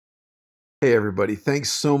Hey everybody,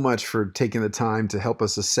 thanks so much for taking the time to help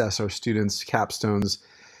us assess our students' capstones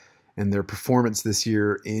and their performance this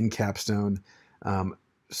year in Capstone. Um,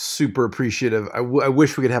 Super appreciative. I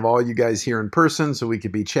wish we could have all you guys here in person so we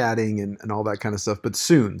could be chatting and all that kind of stuff, but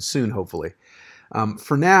soon, hopefully.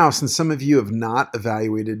 For now, since some of you have not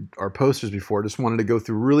evaluated our posters before, I just wanted to go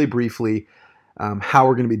through really briefly how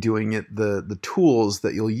we're going to be doing it, the tools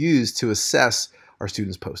that you'll use to assess our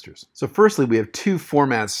students' posters. So firstly, we have two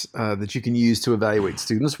formats that you can use to evaluate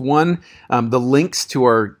students. One, the links to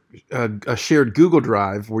our a shared Google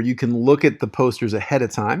Drive where you can look at the posters ahead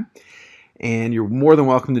of time, and you're more than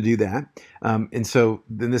welcome to do that. And so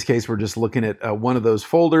in this case, we're just looking at one of those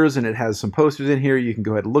folders, and it has some posters in here. You can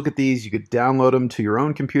go ahead and look at these. You could download them to your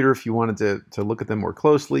own computer if you wanted to look at them more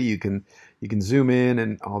closely. You can zoom in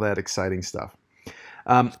and all that exciting stuff.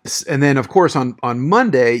 And then, of course, on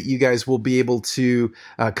Monday, you guys will be able to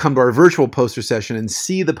come to our virtual poster session and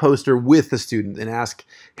see the poster with the student and ask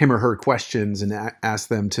him or her questions and ask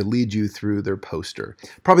them to lead you through their poster.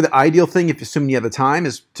 Probably the ideal thing, if assuming you have the time,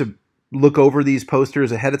 is to look over these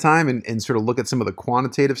posters ahead of time and sort of look at some of the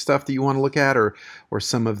quantitative stuff that you want to look at or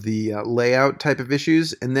some of the layout type of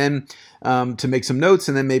issues, and then to make some notes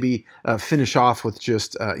and then maybe finish off with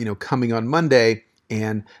just coming on Monday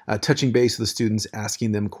and touching base with the students,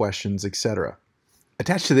 asking them questions, etc.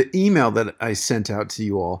 Attached to the email that I sent out to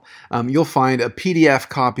you all, you'll find a PDF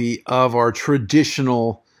copy of our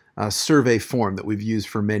traditional survey form that we've used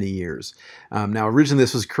for many years. Now, originally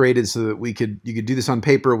this was created so that you could do this on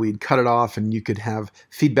paper. We'd cut it off, and you could have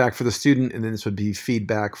feedback for the student, and then this would be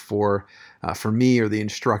feedback for me or the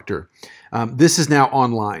instructor. This is now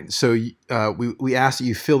online, so we ask that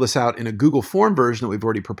you fill this out in a Google form version that we've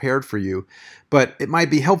already prepared for you, but it might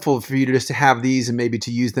be helpful for you to just to have these and maybe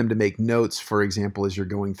to use them to make notes, for example, as you're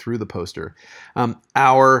going through the poster.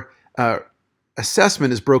 Our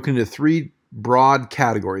assessment is broken into three broad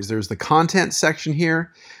categories. There's the content section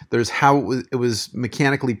here, there's how it was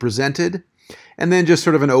mechanically presented, and then just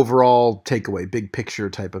sort of an overall takeaway, big picture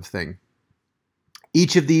type of thing.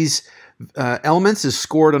 Each of these elements is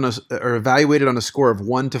scored on or evaluated on a score of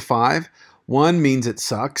 1 to 5. 1 means it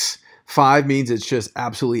sucks. 5 means it's just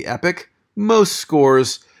absolutely epic. Most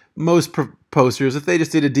scores, most posters, if they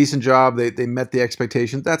just did a decent job, they met the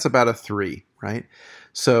expectations, that's about a 3, right?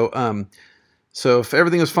 So if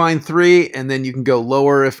everything was fine, 3, and then you can go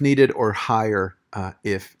lower if needed or higher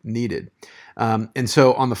if needed. And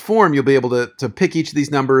so on the form, you'll be able to pick each of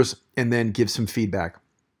these numbers and then give some feedback.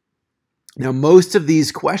 Now, most of these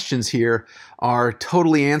questions here are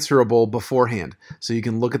totally answerable beforehand. So you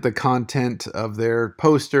can look at the content of their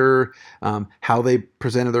poster, how they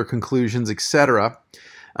presented their conclusions, etc.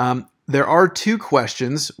 There are 2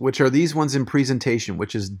 questions, which are these ones in presentation,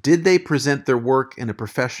 which is, did they present their work in a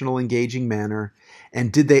professional, engaging manner,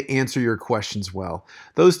 and did they answer your questions well?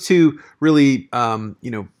 Those 2 really,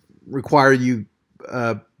 require you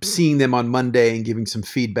seeing them on Monday and giving some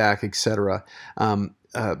feedback, etc.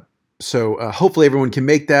 So hopefully everyone can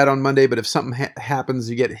make that on Monday, but if something happens,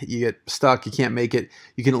 you get stuck, you can't make it,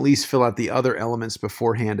 you can at least fill out the other elements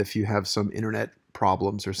beforehand if you have some internet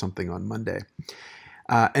problems or something on Monday.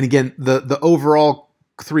 And again, the overall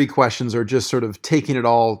 3 questions are just sort of taking it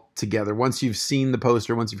all together. Once you've seen the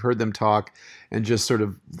poster, once you've heard them talk, and just sort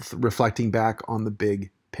of reflecting back on the big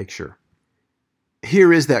picture.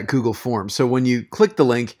 Here is that Google form. So when you click the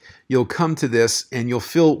link, you'll come to this and you'll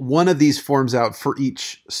fill one of these forms out for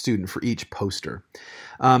each student, for each poster.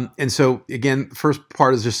 And so again, first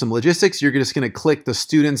part is just some logistics. You're just going to click the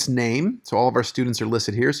student's name. So all of our students are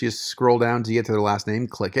listed here. So you just scroll down to get to their last name,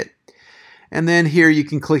 click it. And then here you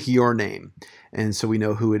can click your name. And so we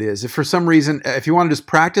know who it is. If for some reason, if you want to just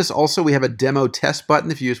practice, also we have a demo test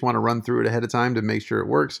button if you just want to run through it ahead of time to make sure it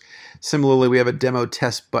works. Similarly, we have a demo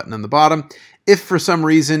test button on the bottom. If for some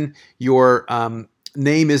reason your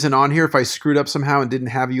name isn't on here, if I screwed up somehow and didn't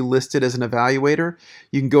have you listed as an evaluator,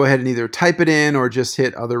 you can go ahead and either type it in or just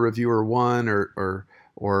hit other reviewer 1 or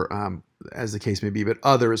as the case may be, but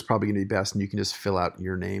other is probably going to be best, and you can just fill out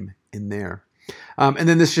your name in there. And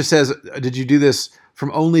then this just says, did you do this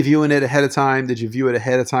from only viewing it ahead of time? Did you view it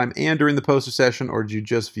ahead of time and during the poster session, or did you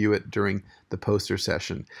just view it during the poster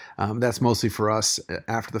session? That's mostly for us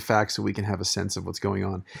after the fact so we can have a sense of what's going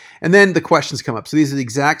on. And then the questions come up. So these are the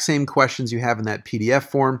exact same questions you have in that PDF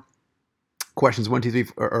form. Questions 1, 2, 3,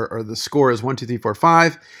 or the score is 1, 2, 3, 4,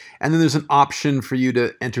 5. And then there's an option for you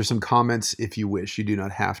to enter some comments if you wish. You do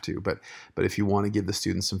not have to, but if you want to give the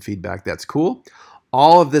students some feedback, that's cool.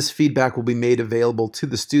 All of this feedback will be made available to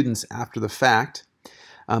the students after the fact,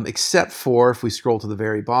 except for, if we scroll to the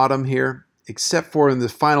very bottom here, except for in the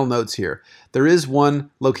final notes here. There is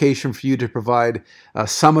one location for you to provide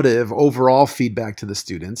summative overall feedback to the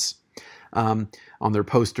students on their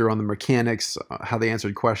poster, on the mechanics, how they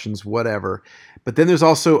answered questions, whatever. But then there's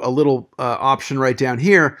also a little option right down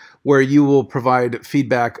here where you will provide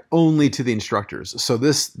feedback only to the instructors. So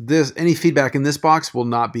any feedback in this box will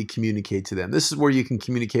not be communicated to them. This is where you can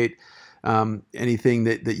communicate anything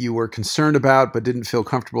that you were concerned about but didn't feel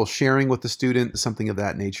comfortable sharing with the student, something of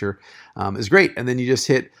that nature is great. And then you just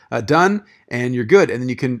hit done and you're good. And then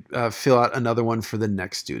you can fill out another one for the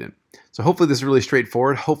next student. So hopefully this is really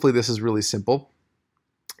straightforward. Hopefully this is really simple.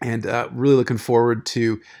 And really looking forward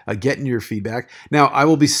to getting your feedback. Now,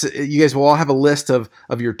 you guys will all have a list of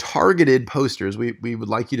your targeted posters. We would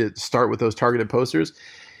like you to start with those targeted posters.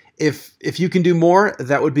 If you can do more,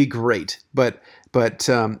 that would be great. But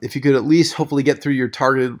if you could at least hopefully get through your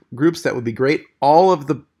targeted groups, that would be great. All of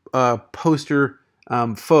the poster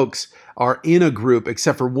folks are in a group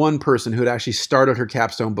except for one person who had actually started her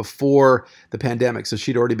capstone before the pandemic. So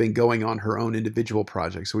she'd already been going on her own individual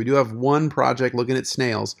project. So we do have one project looking at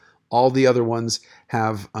snails. All the other ones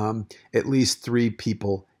have at least 3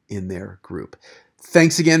 people in their group.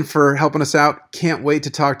 Thanks again for helping us out. Can't wait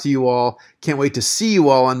to talk to you all. Can't wait to see you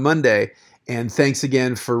all on Monday. And thanks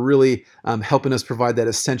again for really helping us provide that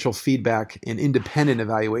essential feedback and independent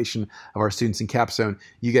evaluation of our students in Capstone.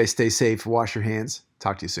 You guys stay safe, wash your hands.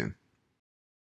 Talk to you soon.